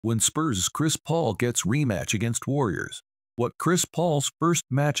when Spurs Chris Paul gets rematch against Warriors. What Chris Paul's first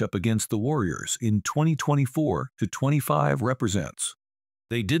matchup against the Warriors in 2024-25 represents.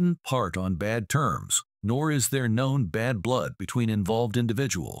 They didn't part on bad terms, nor is there known bad blood between involved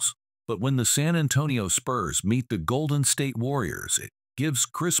individuals. But when the San Antonio Spurs meet the Golden State Warriors, it gives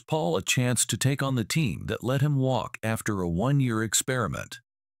Chris Paul a chance to take on the team that let him walk after a one-year experiment.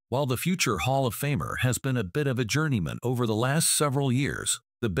 While the future Hall of Famer has been a bit of a journeyman over the last several years,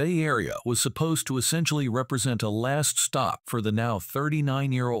 the Bay Area was supposed to essentially represent a last stop for the now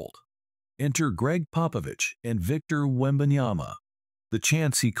 39-year-old. Enter Greg Popovich and Victor Wembanyama. The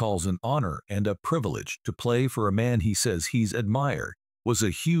chance he calls an honor and a privilege to play for a man he says he's admired was a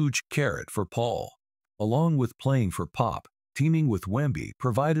huge carrot for Paul. Along with playing for Pop, teaming with Wemby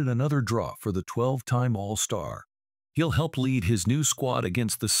provided another draw for the 12-time All-Star. He'll help lead his new squad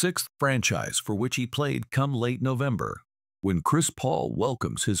against the sixth franchise for which he played come late November. When Chris Paul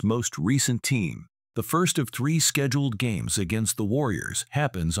welcomes his most recent team, the first of 3 scheduled games against the Warriors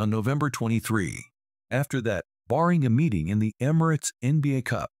happens on November 23. After that, barring a meeting in the Emirates NBA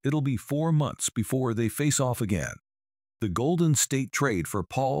Cup, it'll be 4 months before they face off again. The Golden State trade for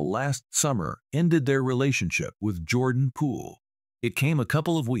Paul last summer ended their relationship with Jordan Poole. It came a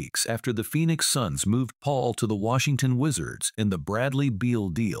couple of weeks after the Phoenix Suns moved Paul to the Washington Wizards in the Bradley Beal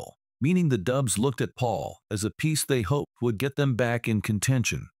deal, meaning the Dubs looked at Paul as a piece they hoped would get them back in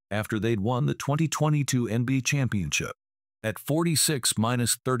contention after they'd won the 2022 NBA championship. At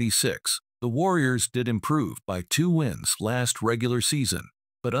 46-36, the Warriors did improve by 2 wins last regular season,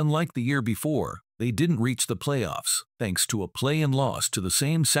 but unlike the year before, they didn't reach the playoffs thanks to a play-in loss to the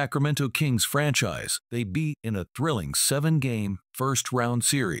same Sacramento Kings franchise they beat in a thrilling 7-game first-round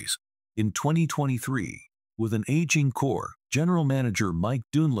series. In 2023, with an aging core, general manager Mike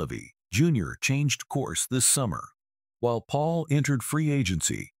Dunleavy Jr. changed course this summer. While Paul entered free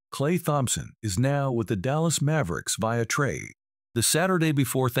agency, Klay Thompson is now with the Dallas Mavericks via trade. The Saturday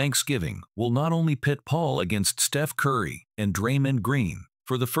before Thanksgiving will not only pit Paul against Steph Curry and Draymond Green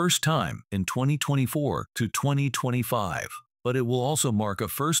for the first time in 2024-2025, but it will also mark a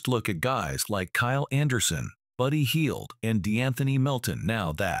first look at guys like Kyle Anderson, Buddy Hield, and DeAnthony Melton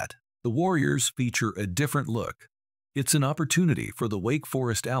now that the Warriors feature a different look. It's an opportunity for the Wake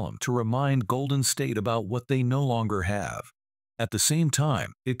Forest alum to remind Golden State about what they no longer have. At the same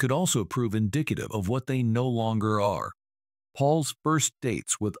time, it could also prove indicative of what they no longer are. Paul's first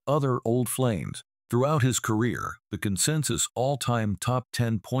dates with other old flames. Throughout his career, the consensus all-time top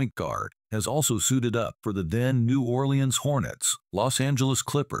 10 point guard has also suited up for the then New Orleans Hornets, Los Angeles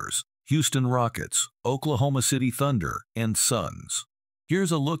Clippers, Houston Rockets, Oklahoma City Thunder, and Suns.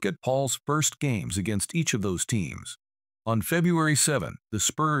 Here's a look at Paul's first games against each of those teams. On February 7, the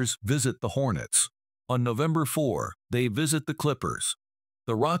Spurs visit the Hornets. On November 4, they visit the Clippers.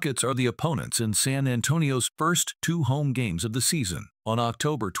 The Rockets are the opponents in San Antonio's first 2 home games of the season on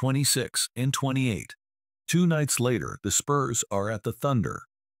October 26 and 28. 2 nights later, the Spurs are at the Thunder.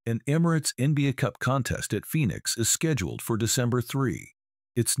 An Emirates NBA Cup contest at Phoenix is scheduled for December 3.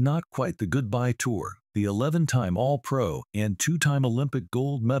 It's not quite the goodbye tour the 11-time All-Pro and 2-time Olympic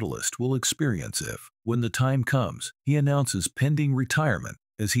gold medalist will experience if, when the time comes, he announces pending retirement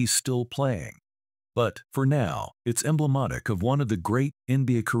as he's still playing. But, for now, it's emblematic of one of the great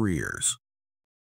NBA careers.